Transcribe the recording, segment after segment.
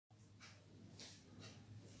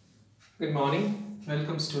Good morning.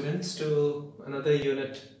 Welcome students to another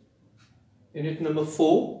unit. Unit number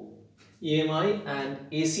 4, EMI and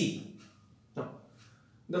AC. Now,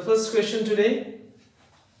 the first question today,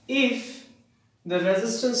 if the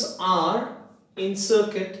resistance R in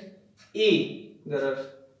circuit A, there are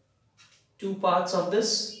two parts of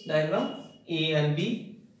this diagram, A and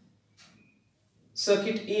B.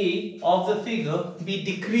 Circuit A of the figure be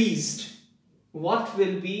decreased, what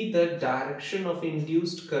will be the direction of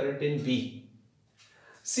induced current in B?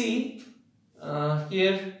 See,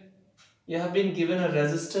 here you have been given a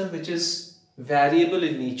resistor which is variable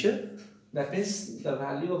in nature. That means the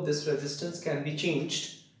value of this resistance can be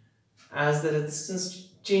changed. As the resistance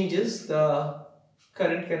changes, the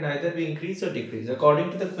current can either be increased or decreased.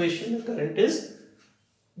 According to the question, the current is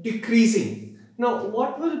decreasing. Now,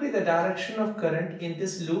 what will be the direction of current in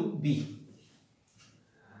this loop B?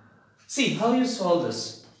 See how you solve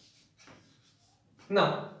this.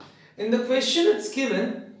 Now, in the question it's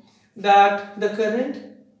given that the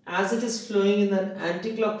current as it is flowing in an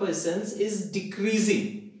anti-clockwise sense is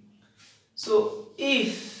decreasing. So,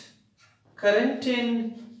 if current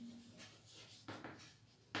in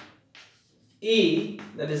A,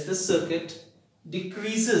 that is the circuit,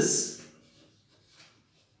 decreases,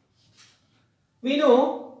 we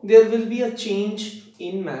know there will be a change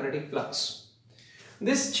in magnetic flux.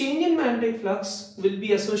 This change in magnetic flux will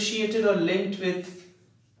be associated or linked with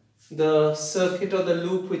the circuit or the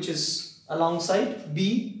loop which is alongside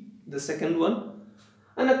B, the second one,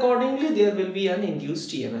 and accordingly there will be an induced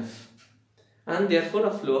EMF and therefore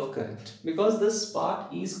a flow of current, because this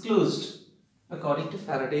part is closed. According to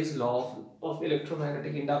Faraday's law of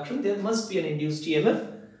electromagnetic induction, there must be an induced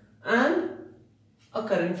EMF and a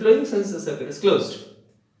current flowing since the circuit is closed.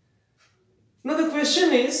 Now the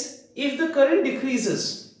question is, if the current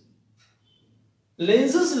decreases,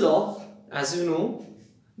 Lenz's law, as you know,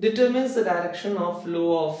 determines the direction of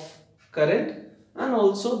flow of current and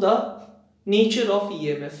also the nature of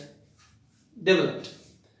EMF developed.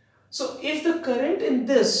 So if the current in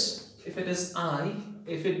this, if it is I,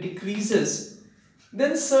 if it decreases,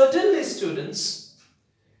 then certainly students,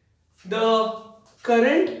 the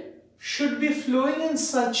current should be flowing in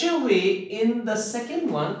such a way in the second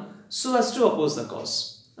one so as to oppose the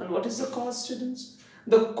cause. And what is the cause, students?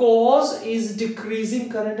 The cause is decreasing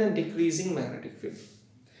current and decreasing magnetic field.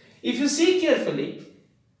 If you see carefully,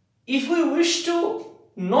 if we wish to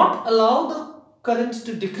not allow the current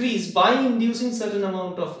to decrease by inducing certain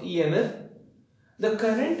amount of EMF, the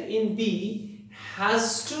current in B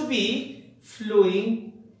has to be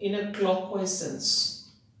flowing in a clockwise sense.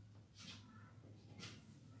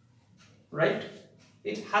 Right?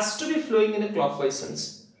 It has to be flowing in a clockwise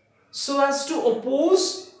sense so as to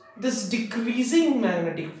oppose this decreasing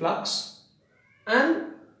magnetic flux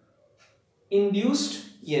and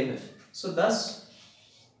induced EMF. So thus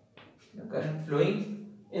the current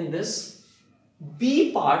flowing in this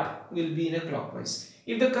B part will be in a clockwise.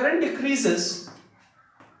 If the current decreases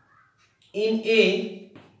in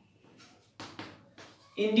A,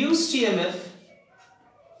 induced EMF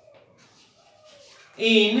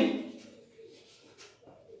in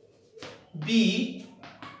B,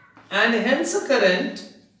 and hence the current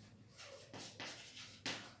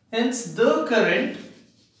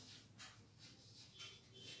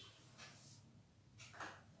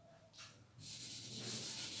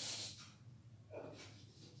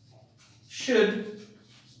should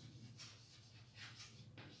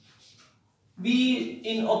be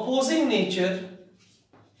in opposing nature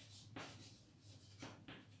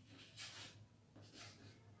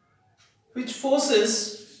which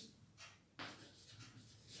forces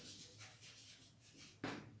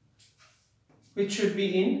which should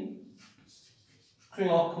be in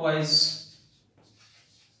clockwise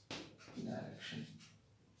direction.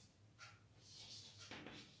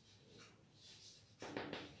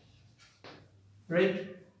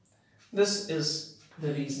 Right? This is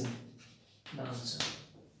the reason, the answer.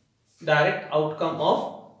 Direct outcome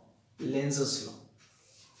of Lenz's law.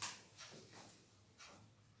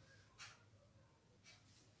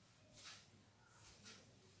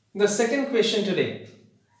 The second question today.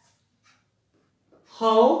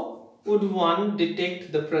 How would one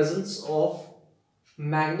detect the presence of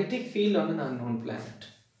magnetic field on an unknown planet?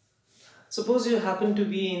 Suppose you happen to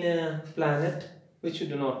be in a planet which you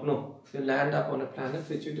do not know. You land up on a planet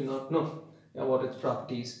which you do not know about its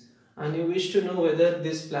properties, and you wish to know whether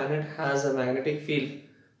this planet has a magnetic field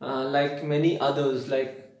like many others,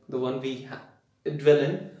 like the one we dwell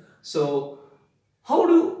in. So how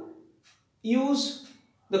do you use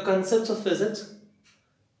the concepts of physics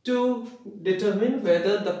to determine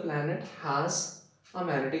whether the planet has a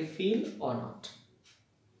magnetic field or not?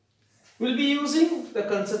 we'll be using the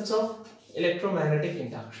concepts of electromagnetic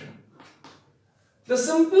induction. The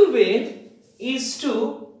simple way is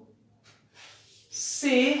to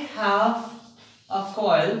say have a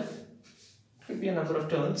coil, could be a number of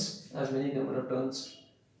turns, as many number of turns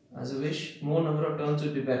as you wish, more number of turns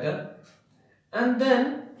would be better, and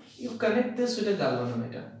then you connect this with a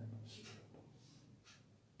galvanometer,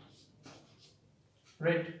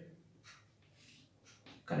 right?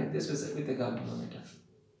 Connect this with a galvanometer.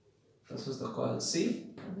 This is the coil C.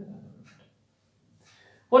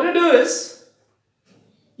 What you do is,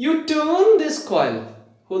 you turn this coil,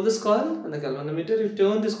 hold this coil and the galvanometer, you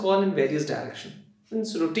turn this coil in various directions.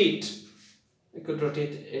 Means rotate. You could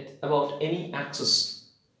rotate it about any axis,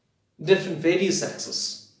 various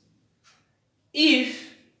axes.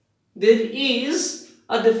 If there is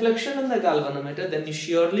a deflection in the galvanometer, then you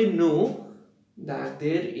surely know that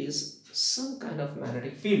there is some kind of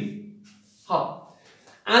magnetic field. How?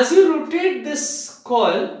 As you rotate this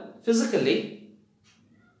coil physically,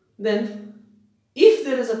 then if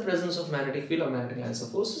there is a presence of magnetic field or magnetic lines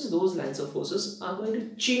of forces, those lines of forces are going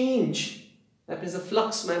to change. That means the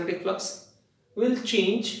flux, magnetic flux, will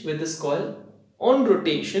change with this coil on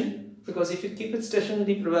rotation, because if you keep it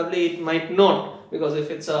stationary, probably it might not, because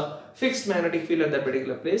if it's a fixed magnetic field at that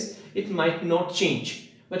particular place, it might not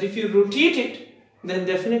change. But if you rotate it, then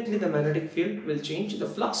definitely the magnetic field will change. The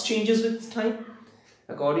flux changes with time.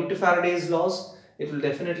 According to Faraday's laws, it will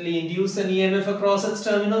definitely induce an EMF across its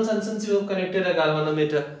terminals, and since you have connected a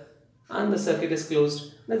galvanometer and the circuit is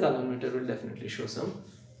closed, the galvanometer will definitely show some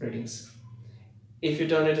readings. If you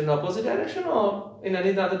turn it in the opposite direction or in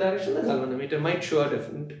any other direction, the galvanometer might show a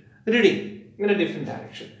different reading in a different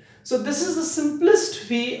direction. So this is the simplest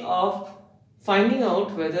way of finding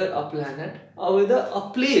out whether a planet or whether a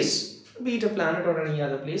place, be it a planet or any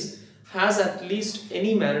other place, has at least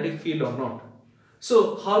any magnetic field or not.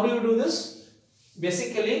 So how do you do this?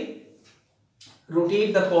 Basically,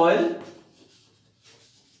 rotate the coil,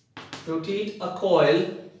 rotate a coil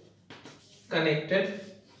connected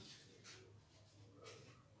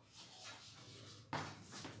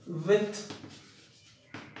with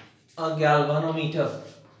a galvanometer.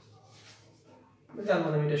 The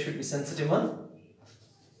galvanometer should be sensitive one.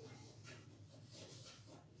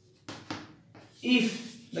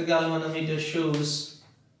 If the galvanometer shows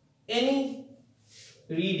any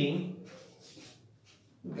reading,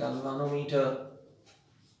 galvanometer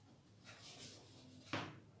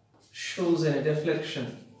shows any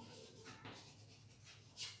deflection,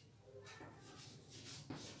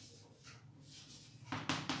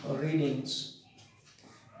 or readings,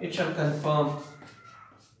 it shall confirm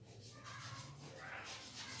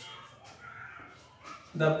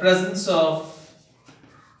the presence of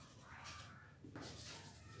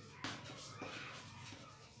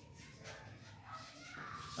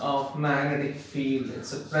magnetic field.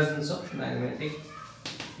 It's a presence of magnetic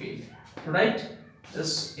field, right?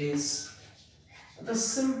 This is the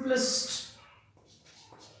simplest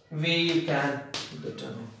way you can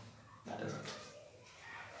determine. That is it.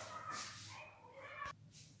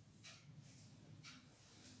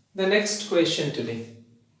 The next question today.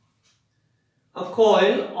 A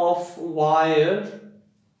coil of wire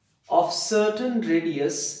of certain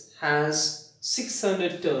radius has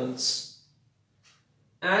 600 turns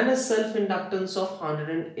and a self-inductance of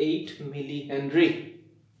 108 millihenry.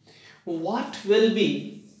 What will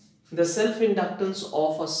be the self-inductance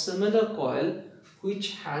of a similar coil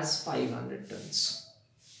which has 500 turns?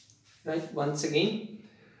 Right? Once again,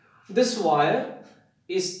 this wire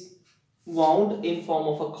is wound in form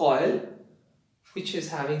of a coil which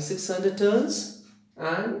is having 600 turns,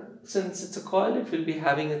 and since it's a coil, it will be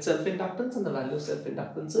having its self-inductance, and the value of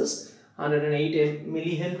self-inductance is 108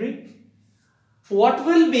 millihenry. What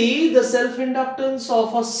will be the self-inductance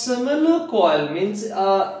of a similar coil? Means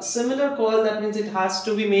a similar coil, that means it has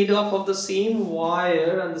to be made up of the same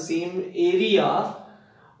wire and the same area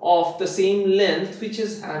of the same length, which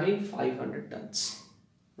is having 500 turns,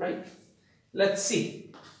 right? Let's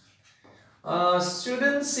see.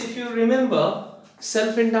 Students, if you remember,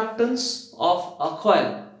 self-inductance of a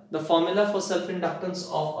coil, the formula for self-inductance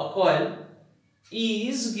of a coil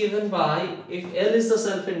is given by, if L is the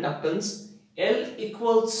self-inductance, L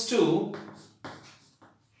equals to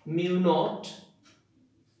mu naught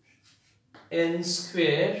N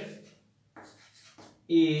square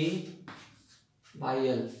A by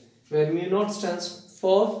L, where mu naught stands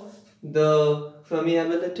for the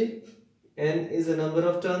permeability, N is the number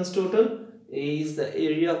of turns total, A is the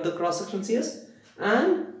area of the cross-section CS,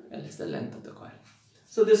 and L is the length of the coil.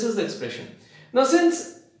 So this is the expression. Now,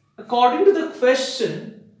 since according to the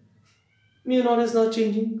question mu naught is not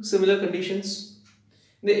changing, similar conditions,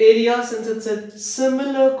 The area, since it's a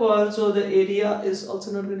similar coil, so the area is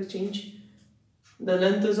also not going to change. The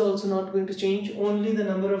length is also not going to change. Only the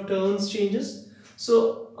number of turns changes.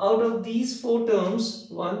 So out of these 4 terms,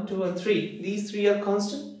 1, 2 and 3, these 3 are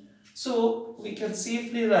constant. So we can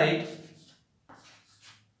safely write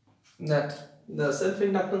that the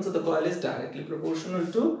self-inductance of the coil is directly proportional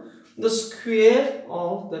to the square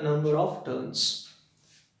of the number of turns.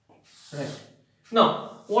 Right.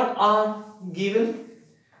 Now, what are given?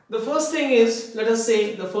 The first thing is, let us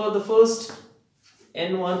say the first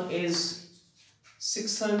N1 is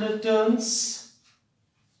 600 turns.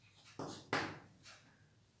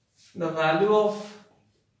 The value of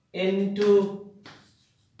N2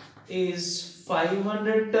 is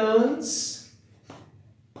 500 turns.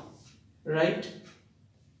 Right?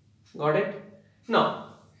 Got it?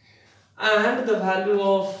 Now, and the value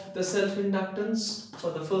of the self-inductance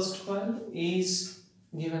for the first coil is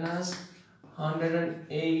given as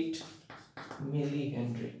 108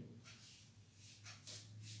 millihenry.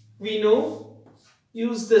 We know,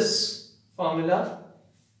 use this formula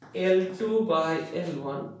L2 by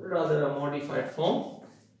L1, rather a modified form,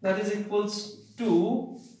 that is equals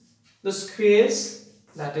to the squares,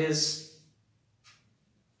 that is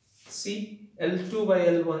see, L2 by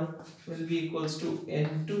L1 will be equals to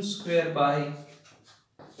N2 square by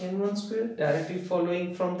N1 square, directly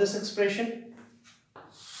following from this expression.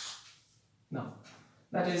 Now,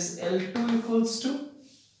 that is L2 equals to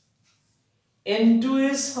N2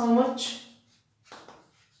 is how much?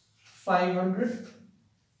 500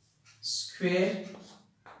 square.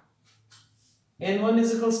 N1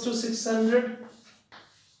 is equals to 600,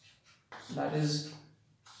 that is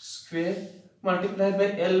square, multiplied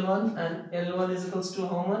by L1, and L1 is equals to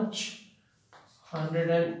how much?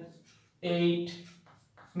 108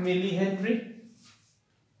 millihenry.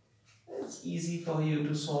 It's easy for you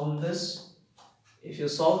to solve this. If you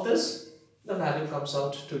solve this, the value comes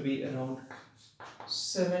out to be around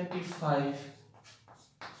 75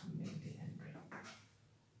 millihenry.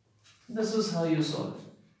 This is how you solve.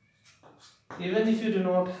 Even if you do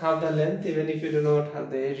not have the length, even if you do not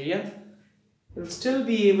have the area, you'll still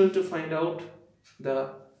be able to find out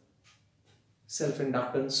the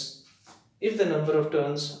self-inductance if the number of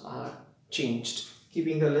turns are changed,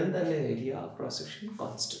 keeping the length and the area of cross-section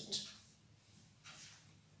constant.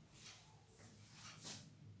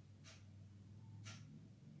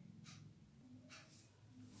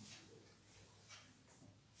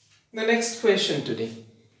 The next question today.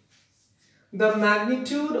 The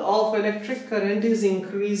magnitude of electric current is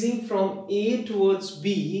increasing from A towards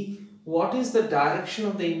B. What is the direction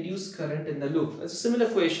of the induced current in the loop? It's a similar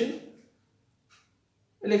question.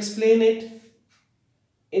 We'll explain it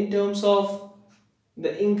in terms of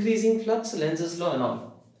the increasing flux, Lenz's law and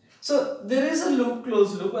all. So there is a loop,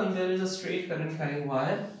 closed loop, and there is a straight current carrying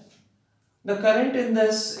wire. The current in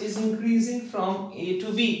this is increasing from A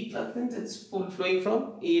to B. That means it's flowing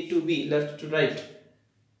from A to B, left to right.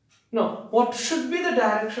 Now, what should be the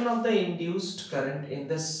direction of the induced current in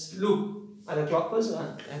this loop? Either clockwise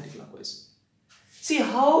or anti-clockwise. See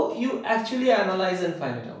how you actually analyze and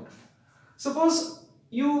find it out. Suppose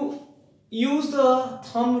you use the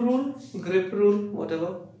thumb rule, grip rule,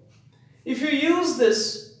 whatever. If you use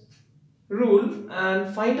this rule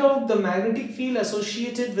and find out the magnetic field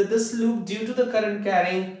associated with this loop due to the current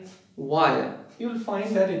carrying wire, you will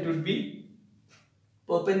find that it would be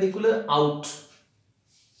perpendicular out.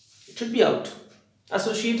 It should be out,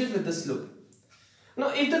 associated with this loop. Now,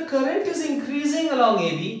 if the current is increasing along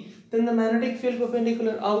AB, then the magnetic field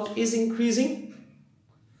perpendicular out is increasing.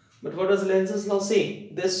 But what does Lenz's law say?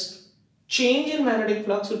 This change in magnetic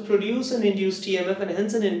flux would produce an induced EMF and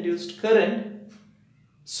hence an induced current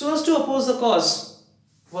so as to oppose the cause.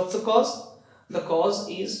 What's the cause? The cause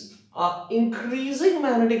is an increasing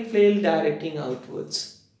magnetic field directing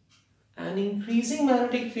outwards. An increasing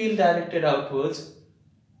magnetic field directed outwards.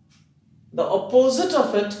 The opposite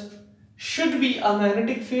of it should be a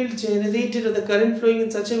magnetic field generated or the current flowing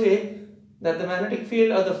in such a way that the magnetic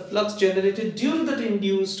field or the flux generated due to that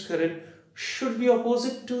induced current should be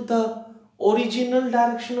opposite to the original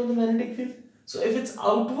direction of the magnetic field. So if it's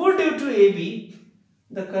outward due to AB,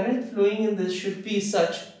 the current flowing in this should be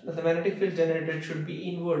such that the magnetic field generated should be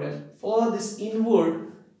inward, and for this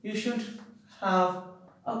inward you should have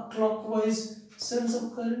a clockwise sense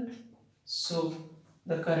of current. So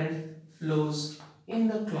the current flows in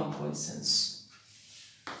the clockwise sense.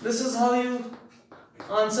 This is how you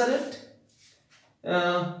answer it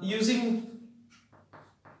using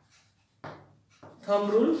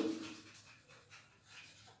thumb rule.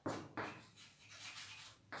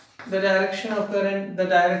 The direction of current, the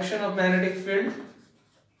direction of magnetic field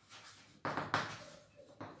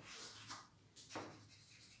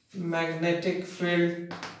magnetic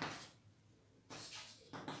field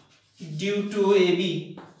due to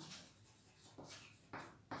AB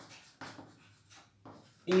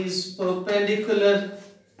is perpendicular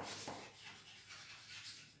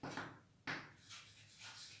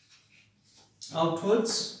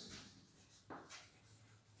outwards,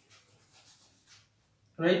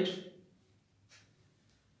 right?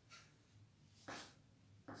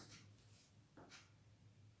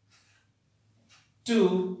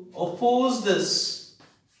 To oppose this,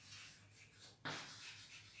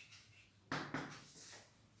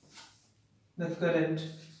 the current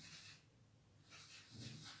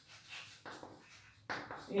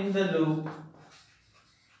in the loop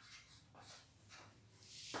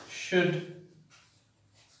should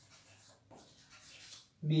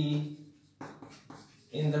be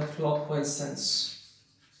in the clockwise sense.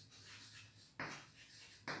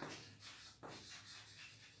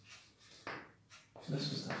 This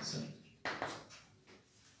was the answer.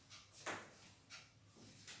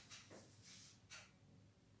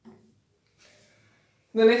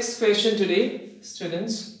 The next question today,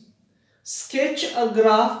 students. Sketch a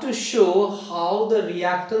graph to show how the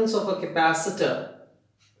reactance of a capacitor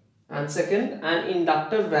and second, an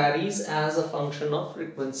inductor varies as a function of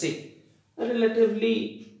frequency. A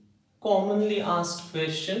relatively commonly asked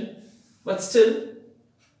question, but still,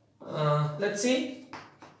 let's see.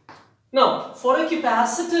 Now, for a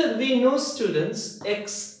capacitor, we know, students,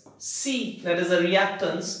 Xc, that is the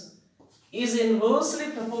reactance, is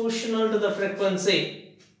inversely proportional to the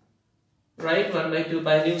frequency, right? 1 by 2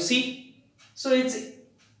 pi nu c. So it's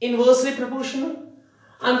inversely proportional,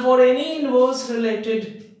 and for any inverse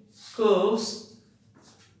related curves,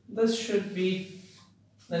 this should be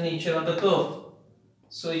the nature of the curve.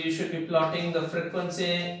 So you should be plotting the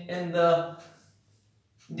frequency in the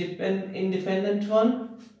independent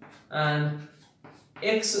one and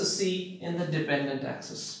Xc in the dependent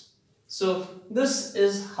axis. So this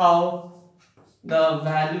is how the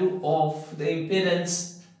value of the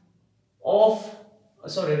impedance of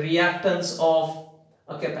reactance of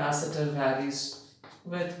a capacitor varies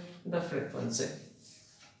with the frequency.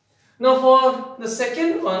 Now for the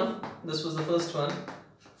second one, this was the first one.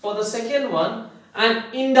 For the second one,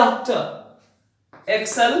 an inductor,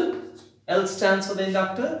 XL, L stands for the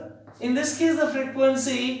inductor. In this case, the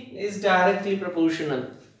frequency is directly proportional,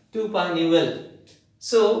 2 pi nu L.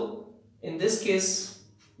 So in this case,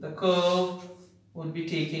 the curve would be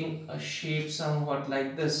taking a shape somewhat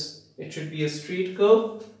like this. It should be a straight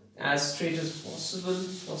curve, as straight as possible.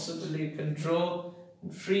 Possibly you can draw in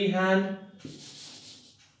freehand.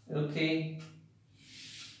 Okay.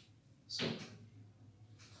 So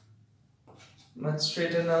much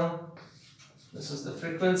straighter now. This is the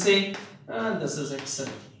frequency and this is XL.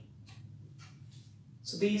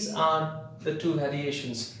 So these are the two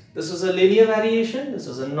variations. This is a linear variation, this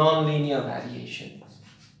is a non-linear variation.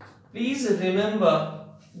 Please remember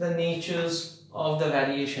the natures of the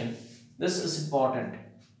variation. This is important.